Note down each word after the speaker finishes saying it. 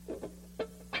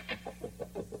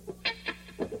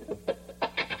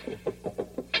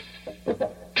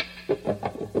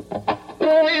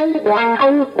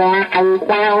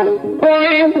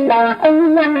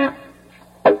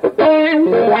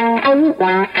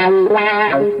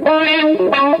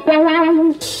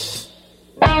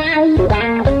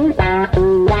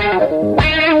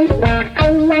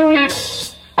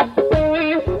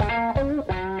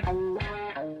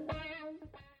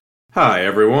Hi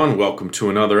everyone, welcome to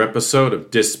another episode of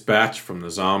Dispatch from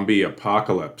the Zombie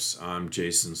Apocalypse. I'm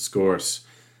Jason Scorse.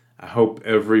 I hope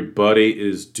everybody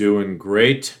is doing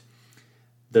great.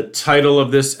 The title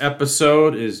of this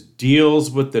episode is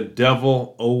Deals with the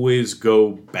Devil Always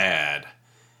Go Bad.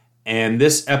 And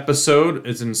this episode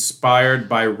is inspired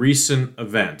by recent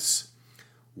events.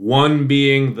 One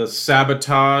being the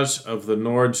sabotage of the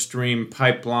Nord Stream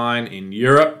pipeline in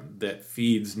Europe that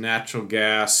feeds natural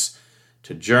gas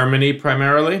to Germany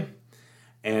primarily,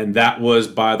 and that was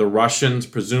by the Russians,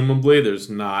 presumably. There's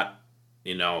not,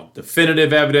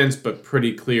 definitive evidence, but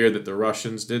pretty clear that the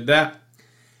Russians did that.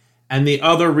 And the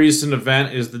other recent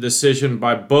event is the decision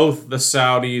by both the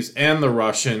Saudis and the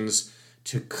Russians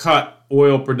to cut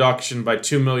oil production by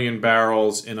 2 million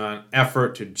barrels in an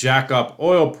effort to jack up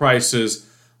oil prices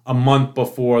a month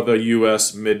before the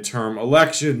U.S. midterm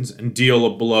elections and deal a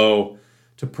blow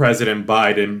to President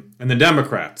Biden and the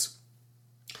Democrats.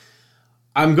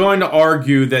 I'm going to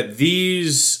argue that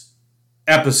these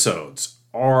episodes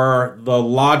are the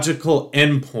logical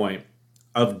endpoint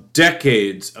of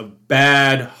decades of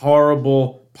bad,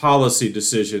 horrible policy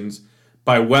decisions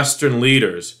by Western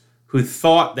leaders who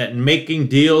thought that making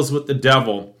deals with the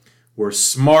devil were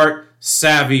smart,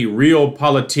 savvy,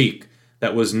 realpolitik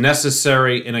that was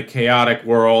necessary in a chaotic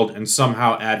world and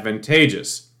somehow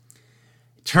advantageous.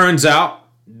 It turns out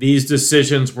these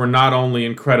decisions were not only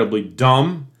incredibly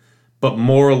dumb, but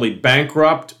morally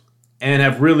bankrupt, and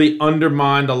have really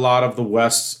undermined a lot of the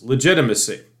West's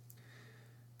legitimacy.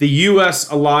 The U.S.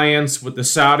 alliance with the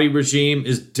Saudi regime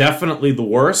is definitely the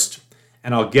worst,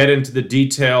 and I'll get into the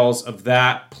details of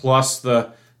that, plus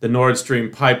the Nord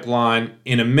Stream pipeline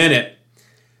in a minute.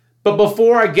 But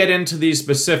before I get into these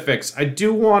specifics, I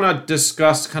do want to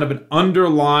discuss kind of an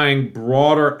underlying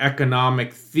broader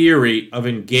economic theory of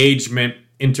engagement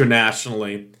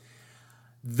internationally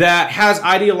that has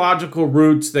ideological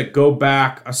roots that go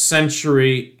back a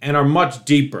century and are much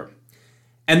deeper.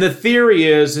 And the theory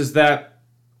is that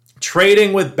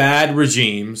trading with bad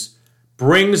regimes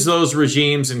brings those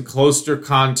regimes in closer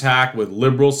contact with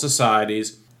liberal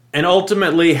societies and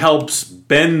ultimately helps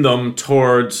bend them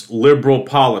towards liberal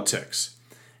politics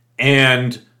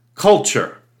and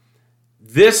culture.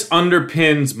 This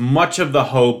underpins much of the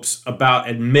hopes about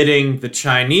admitting the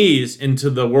Chinese into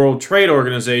the World Trade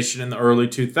Organization in the early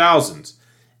 2000s,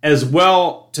 as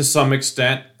well, to some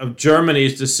extent, of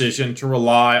Germany's decision to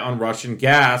rely on Russian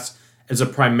gas as a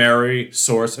primary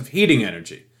source of heating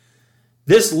energy.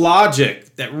 This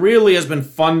logic that really has been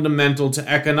fundamental to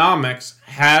economics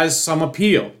has some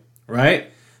appeal,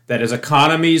 right? That as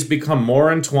economies become more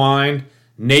entwined,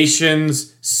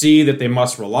 nations see that they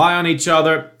must rely on each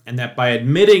other, and that by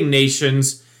admitting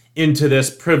nations into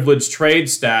this privileged trade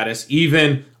status,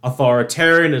 even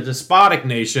authoritarian and despotic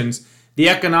nations, the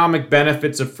economic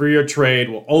benefits of freer trade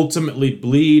will ultimately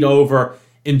bleed over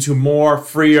into more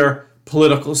freer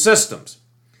political systems.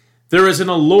 There is an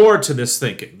allure to this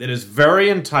thinking that is very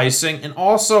enticing and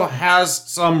also has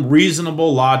some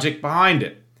reasonable logic behind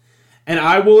it. And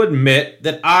I will admit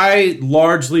that I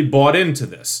largely bought into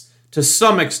this, to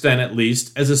some extent at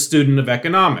least, as a student of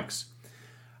economics.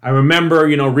 I remember,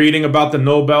 reading about the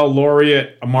Nobel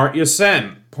laureate Amartya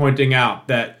Sen pointing out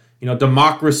that,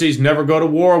 democracies never go to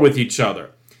war with each other.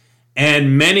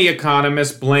 And many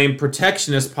economists blame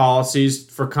protectionist policies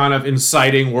for kind of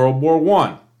inciting World War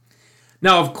I.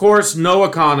 Now, of course, no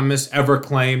economist ever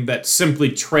claimed that simply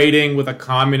trading with a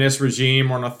communist regime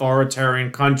or an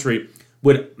authoritarian country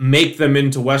would make them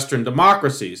into Western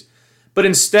democracies. But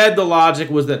instead, the logic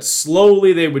was that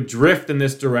slowly they would drift in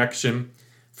this direction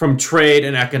from trade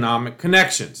and economic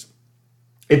connections.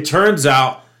 It turns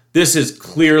out this is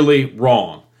clearly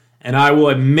wrong, and I will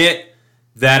admit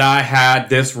that I had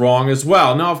this wrong as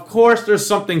well. Now, of course, there's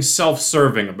something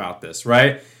self-serving about this,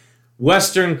 right?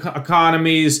 Western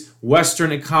economies,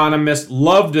 Western economists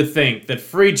love to think that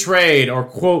free trade, or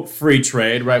quote free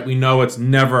trade, right? We know it's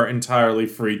never entirely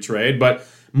free trade, but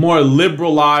more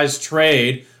liberalized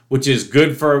trade, which is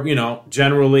good for,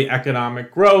 generally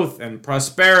economic growth and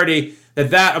prosperity,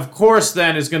 that of course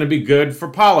then is going to be good for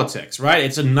politics, right?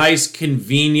 It's a nice,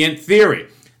 convenient theory.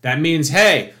 That means,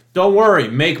 hey, don't worry,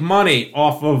 make money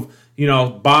off of,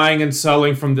 buying and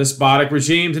selling from despotic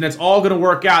regimes, and it's all going to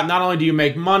work out. Not only do you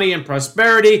make money and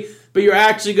prosperity, but you're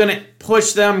actually going to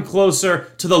push them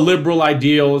closer to the liberal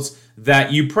ideals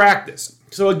that you practice.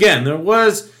 So again, there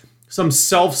was some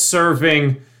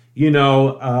self-serving,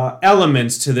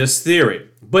 elements to this theory,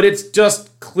 but it's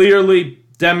just clearly,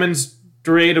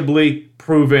 demonstrably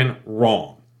proven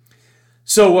wrong.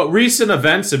 So what recent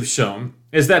events have shown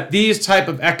is that these type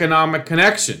of economic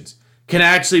connections can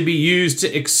actually be used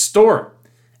to extort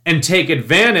and take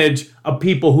advantage of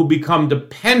people who become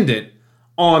dependent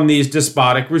on these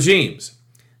despotic regimes.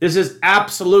 This is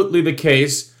absolutely the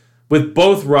case with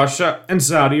both Russia and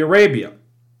Saudi Arabia.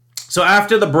 So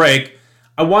after the break,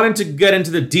 I wanted to get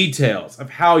into the details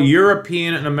of how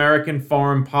European and American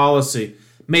foreign policy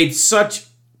made such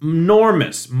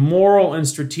enormous moral and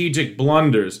strategic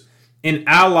blunders in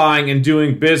allying and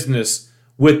doing business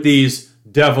with these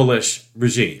devilish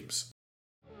regimes.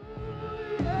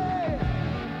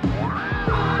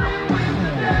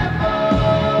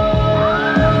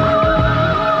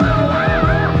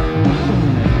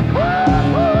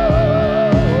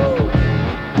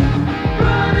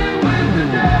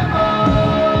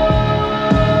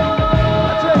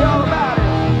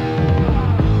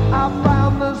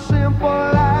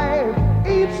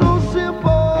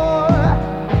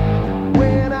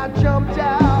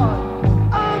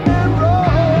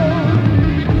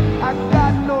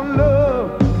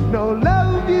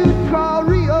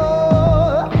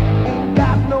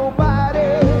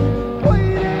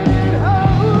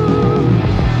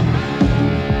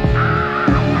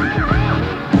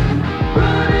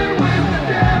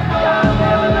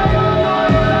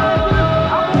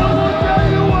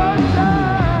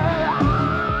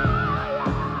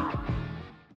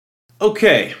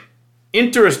 Okay,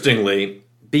 interestingly,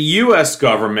 the U.S.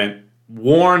 government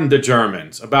warned the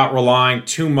Germans about relying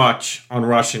too much on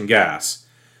Russian gas.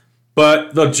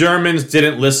 But the Germans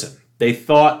didn't listen. They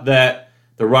thought that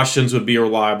the Russians would be a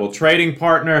reliable trading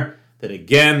partner, that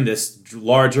again, this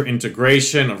larger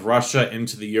integration of Russia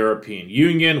into the European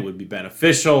Union would be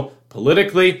beneficial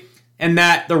politically, and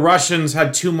that the Russians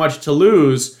had too much to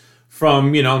lose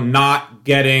from, not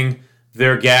getting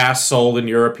their gas sold in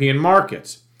European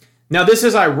markets. Now, this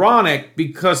is ironic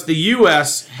because the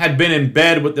U.S. had been in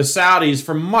bed with the Saudis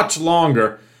for much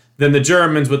longer than the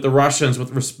Germans with the Russians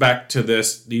with respect to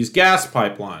these gas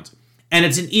pipelines. And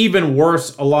it's an even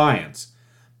worse alliance.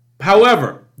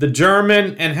 However, the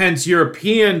German and hence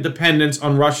European dependence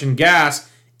on Russian gas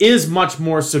is much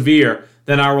more severe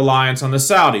than our reliance on the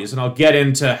Saudis. And I'll get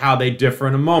into how they differ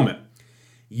in a moment.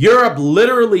 Europe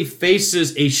literally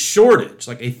faces a shortage,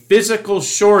 like a physical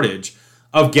shortage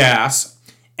of gas,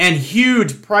 and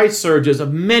huge price surges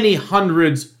of many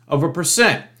hundreds of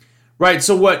 %. Right?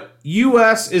 So what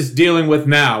U.S. is dealing with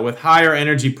now with higher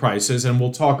energy prices, and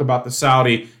we'll talk about the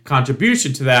Saudi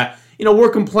contribution to that, we're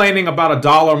complaining about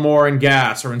 $1 more in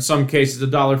gas, or in some cases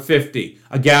 $1.50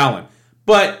 a gallon.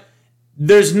 But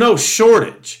there's no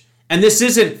shortage. And this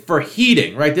isn't for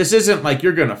heating, right? This isn't like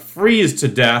you're going to freeze to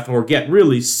death or get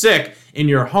really sick in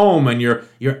your home and your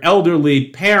elderly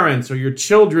parents or your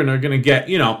children are going to get,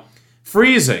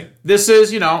 freezing. This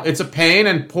is, it's a pain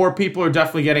and poor people are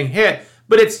definitely getting hit,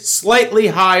 but it's slightly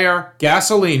higher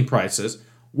gasoline prices,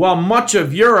 while much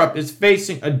of Europe is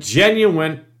facing a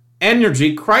genuine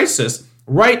energy crisis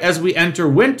right as we enter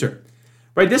winter.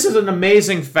 Right? This is an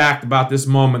amazing fact about this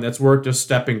moment that's worth just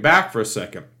stepping back for a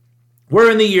second.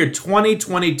 We're in the year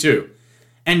 2022,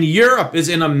 and Europe is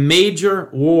in a major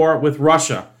war with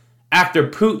Russia after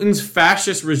Putin's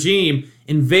fascist regime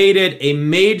invaded a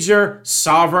major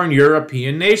sovereign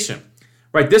European nation.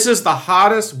 Right, this is the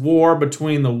hottest war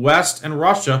between the West and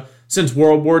Russia since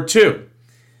World War II.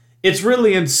 It's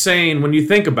really insane when you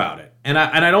think about it. And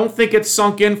I don't think it's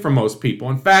sunk in for most people.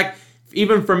 In fact,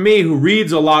 even for me who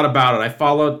reads a lot about it, I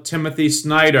follow Timothy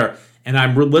Snyder and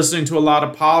I'm listening to a lot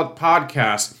of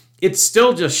podcasts, it's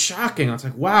still just shocking. It's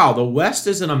like, wow, the West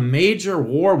is in a major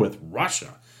war with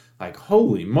Russia. Like,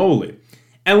 holy moly.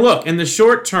 And look, in the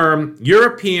short term,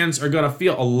 Europeans are going to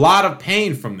feel a lot of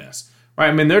pain from this. Right?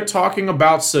 I mean, they're talking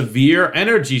about severe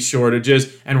energy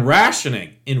shortages and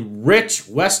rationing in rich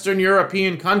Western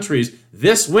European countries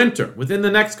this winter, within the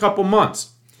next couple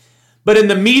months. But in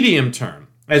the medium term,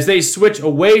 as they switch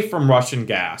away from Russian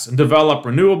gas and develop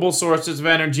renewable sources of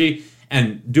energy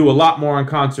and do a lot more on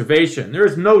conservation, there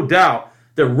is no doubt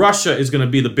that Russia is going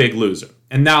to be the big loser.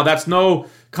 And now that's no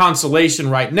consolation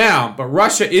right now, but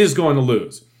Russia is going to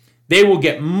lose. They will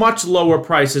get much lower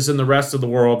prices in the rest of the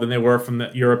world than they were from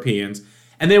the Europeans,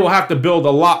 and they will have to build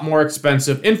a lot more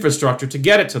expensive infrastructure to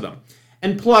get it to them.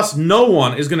 And plus, no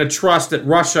one is going to trust that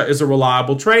Russia is a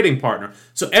reliable trading partner.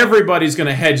 So everybody's going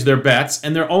to hedge their bets,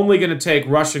 and they're only going to take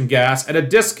Russian gas at a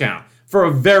discount for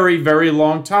a very, very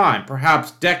long time,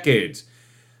 perhaps decades.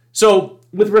 So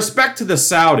with respect to the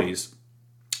Saudis,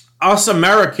 us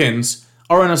Americans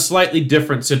are in a slightly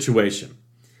different situation.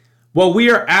 While we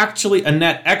are actually a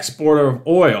net exporter of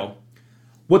oil,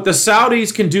 what the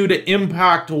Saudis can do to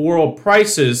impact world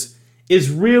prices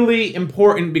is really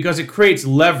important because it creates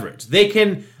leverage. They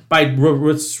can, by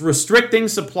restricting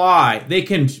supply, they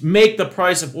can make the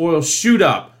price of oil shoot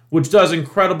up, which does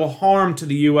incredible harm to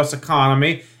the U.S.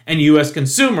 economy and U.S.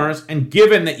 consumers. And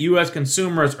given that U.S.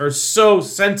 consumers are so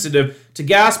sensitive to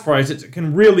gas prices, it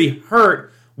can really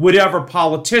hurt whatever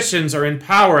politicians are in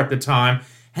power at the time.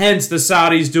 Hence, the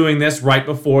Saudis doing this right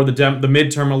before the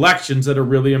midterm elections that are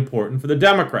really important for the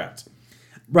Democrats,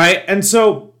 right? And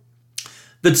so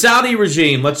the Saudi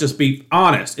regime, let's just be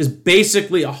honest, is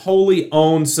basically a wholly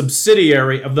owned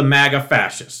subsidiary of the MAGA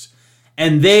fascists.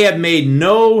 And they have made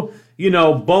no,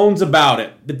 bones about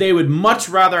it, that they would much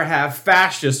rather have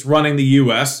fascists running the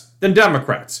U.S. than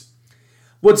Democrats.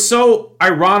 What's so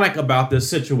ironic about this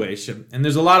situation, and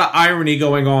there's a lot of irony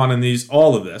going on in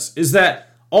all of this, is that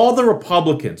all the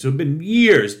Republicans who have been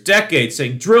years, decades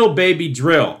saying, drill, baby,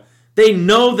 drill, they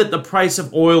know that the price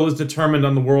of oil is determined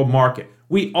on the world market.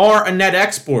 We are a net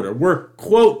exporter. We're,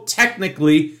 quote,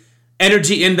 technically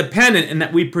energy independent in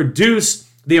that we produce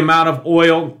the amount of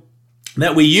oil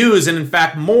that we use, and in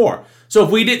fact more. So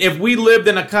if we lived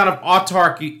in a kind of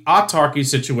autarky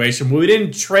situation where we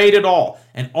didn't trade at all,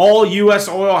 and all U.S.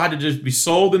 oil had to just be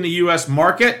sold in the U.S.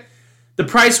 market, the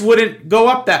price wouldn't go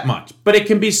up that much. But it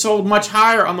can be sold much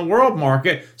higher on the world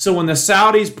market. So when the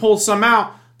Saudis pull some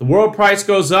out, the world price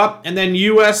goes up, and then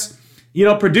U.S.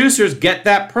 producers get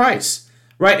that price,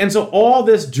 right? And so all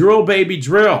this drill, baby,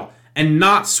 drill, and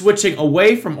not switching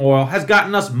away from oil has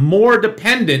gotten us more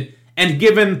dependent and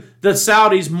given the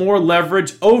Saudis more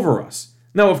leverage over us.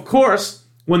 Now, of course,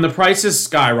 when the prices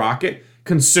skyrocket,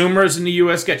 consumers in the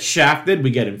U.S. get shafted,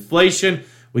 we get inflation,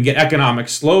 we get economic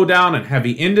slowdown and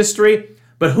heavy industry.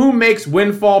 But who makes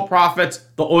windfall profits?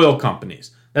 The oil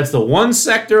companies. That's the one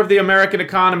sector of the American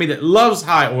economy that loves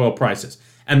high oil prices.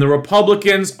 And the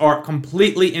Republicans are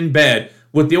completely in bed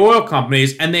with the oil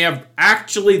companies, and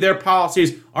their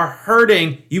policies are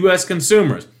hurting U.S.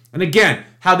 consumers. And again,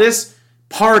 how this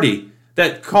party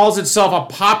that calls itself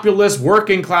a populist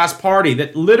working class party,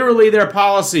 that literally their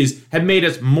policies have made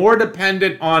us more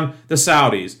dependent on the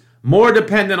Saudis, more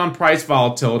dependent on price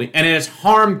volatility, and it has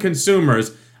harmed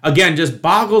consumers, again, just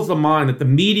boggles the mind that the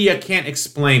media can't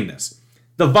explain this.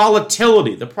 The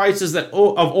volatility, the prices of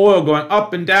oil going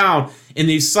up and down in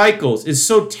these cycles is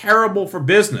so terrible for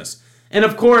business. And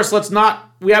of course,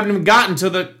 we haven't even gotten to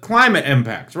the climate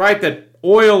impacts, right? That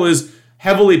oil is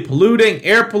heavily polluting,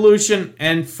 air pollution,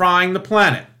 and frying the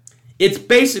planet. It's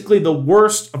basically the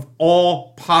worst of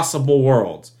all possible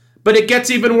worlds. But it gets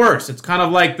even worse. It's kind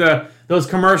of like those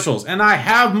commercials. And I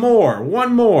have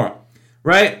one more,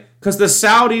 right? Because the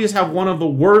Saudis have one of the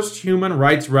worst human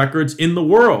rights records in the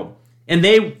world. And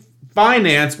they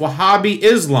finance Wahhabi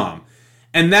Islam.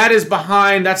 And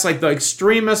that's like the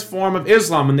extremist form of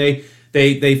Islam. And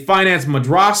they finance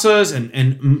madrasas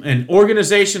and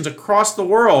organizations across the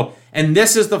world. And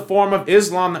this is the form of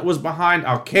Islam that was behind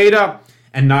Al-Qaeda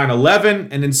and 9/11,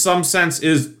 and in some sense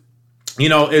is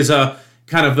a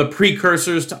kind of the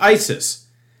precursors to ISIS.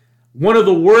 One of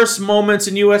the worst moments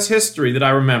in U.S. history that I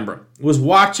remember was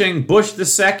watching Bush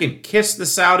II kiss the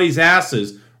Saudis'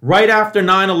 asses right after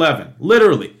 9/11.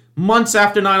 Literally, months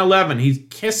after 9/11, he's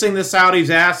kissing the Saudis'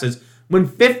 asses when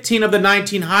 15 of the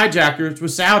 19 hijackers were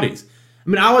Saudis. I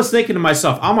mean, I was thinking to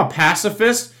myself, I'm a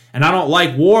pacifist and I don't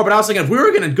like war, but I was thinking if we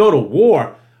were going to go to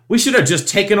war, we should have just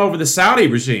taken over the Saudi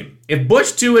regime. If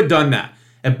Bush II had done that,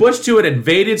 if Bush II had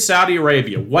invaded Saudi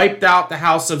Arabia, wiped out the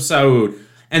House of Saud,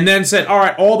 and then said, all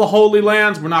right, all the holy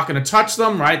lands, we're not going to touch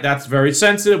them, right? That's very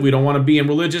sensitive. We don't want to be in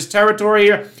religious territory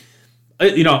here.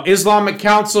 Islamic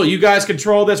Council, you guys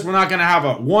control this. We're not going to have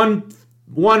a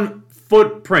one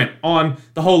footprint on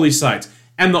the holy sites.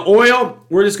 And the oil,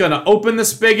 we're just going to open the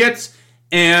spigots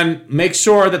and make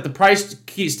sure that the price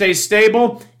stays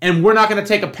stable, and we're not going to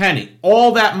take a penny.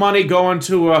 All that money going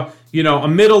to a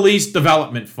Middle East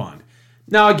development fund.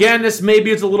 Now, again, this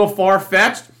maybe is a little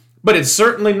far-fetched, but it's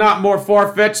certainly not more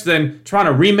far-fetched than trying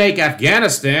to remake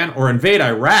Afghanistan or invade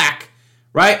Iraq,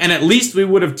 right? And at least we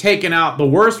would have taken out the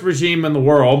worst regime in the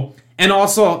world and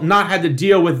also not had to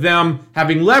deal with them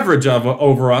having leverage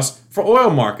over us for oil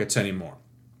markets anymore.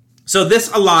 So this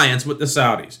alliance with the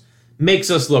Saudis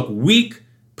makes us look weak,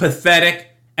 pathetic,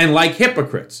 and like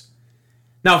hypocrites.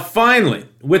 Now, finally,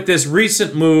 with this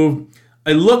recent move,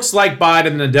 it looks like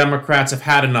Biden and the Democrats have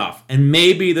had enough, and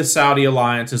maybe the Saudi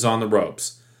alliance is on the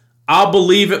ropes. I'll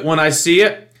believe it when I see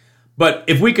it, but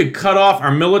if we could cut off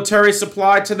our military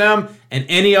supply to them and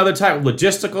any other type of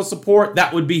logistical support,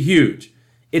 that would be huge.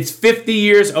 It's 50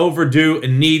 years overdue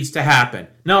and needs to happen.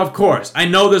 Now, of course, I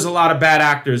know there's a lot of bad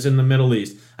actors in the Middle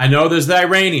East. I know there's the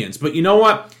Iranians, but you know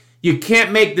what? You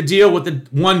can't make the deal with the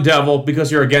one devil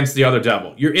because you're against the other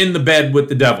devil. You're in the bed with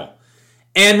the devil.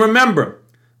 And remember,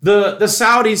 the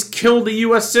Saudis killed a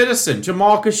U.S. citizen,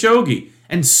 Jamal Khashoggi,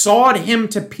 and sawed him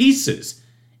to pieces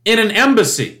in an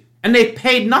embassy. And they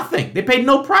paid nothing. They paid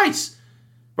no price.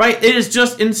 Right? It is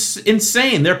just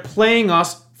insane. They're playing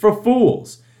us for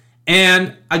fools.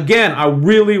 And again, I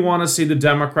really want to see the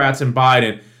Democrats and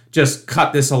Biden just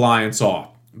cut this alliance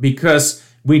off because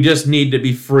we just need to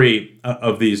be free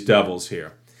of these devils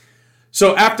here.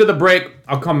 So after the break,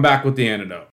 I'll come back with the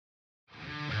antidote.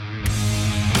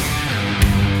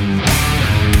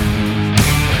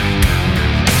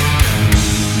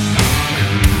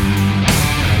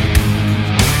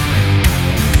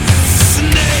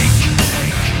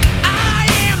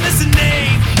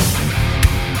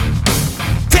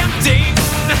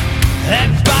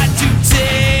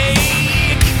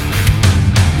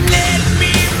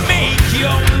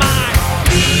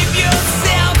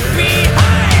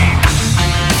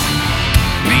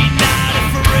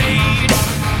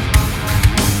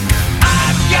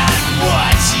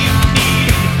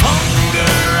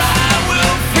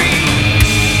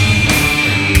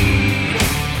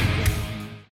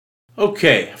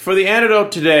 Okay, for the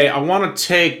antidote today, I want to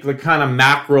take the kind of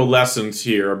macro lessons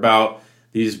here about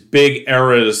these big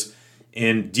eras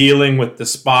in dealing with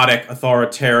despotic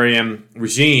authoritarian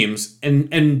regimes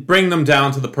and bring them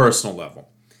down to the personal level.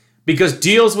 Because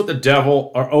deals with the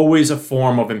devil are always a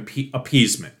form of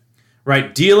appeasement,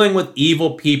 right? Dealing with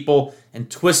evil people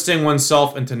and twisting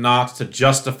oneself into knots to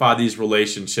justify these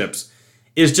relationships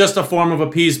is just a form of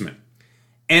appeasement.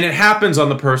 And it happens on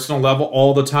the personal level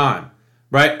all the time.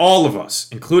 Right? All of us,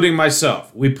 including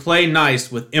myself, we play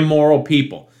nice with immoral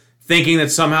people, thinking that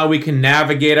somehow we can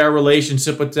navigate our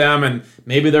relationship with them and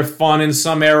maybe they're fun in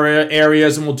some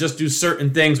areas and we'll just do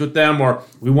certain things with them, or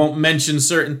we won't mention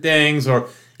certain things, or,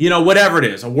 whatever it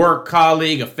is, a work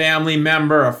colleague, a family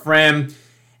member, a friend,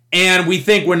 and we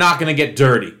think we're not going to get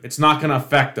dirty. It's not going to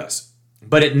affect us.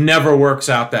 But it never works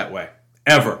out that way,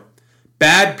 ever.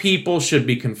 Bad people should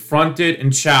be confronted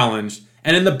and challenged,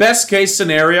 and in the best case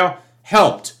scenario,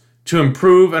 helped to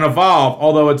improve and evolve,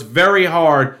 although it's very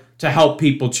hard to help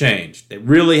people change. It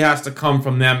really has to come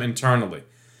from them internally.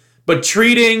 But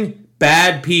treating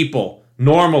bad people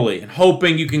normally and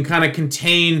hoping you can kind of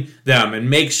contain them and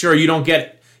make sure you don't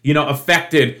get,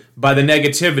 affected by the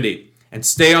negativity and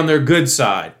stay on their good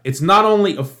side, it's not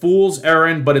only a fool's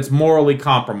errand, but it's morally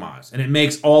compromised. And it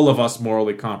makes all of us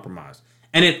morally compromised.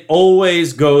 And it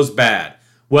always goes bad,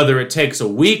 whether it takes a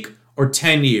week or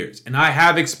 10 years. And I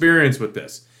have experience with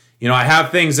this. I have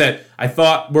things that I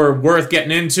thought were worth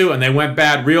getting into and they went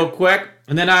bad real quick.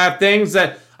 And then I have things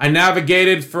that I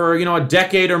navigated for, a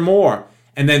decade or more.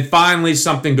 And then finally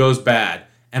something goes bad.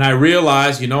 And I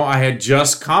realized, I had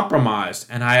just compromised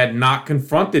and I had not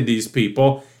confronted these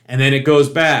people. And then it goes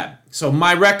bad. So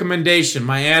my recommendation,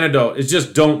 my antidote is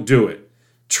just don't do it.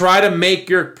 Try to make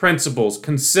your principles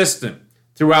consistent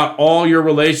throughout all your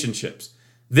relationships.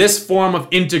 This form of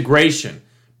integration,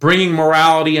 bringing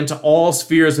morality into all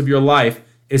spheres of your life,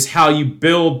 is how you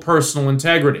build personal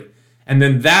integrity. And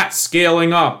then that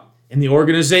scaling up in the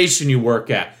organization you work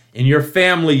at, in your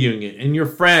family unit, in your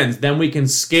friends, then we can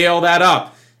scale that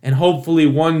up. And hopefully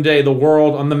one day the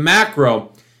world on the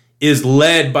macro is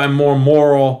led by more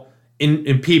moral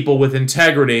in people with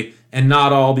integrity and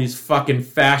not all these fucking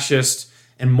fascist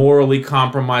and morally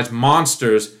compromised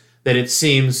monsters that it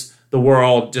seems the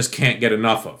world just can't get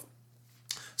enough of.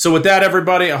 So with that,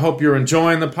 everybody, I hope you're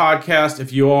enjoying the podcast.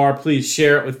 If you are, please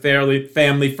share it with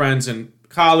family, friends, and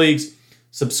colleagues.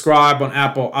 Subscribe on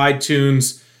Apple,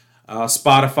 iTunes,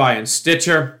 Spotify, and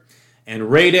Stitcher,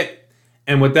 and rate it.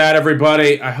 And with that,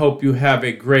 everybody, I hope you have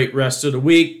a great rest of the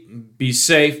week. Be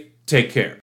safe. Take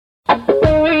care.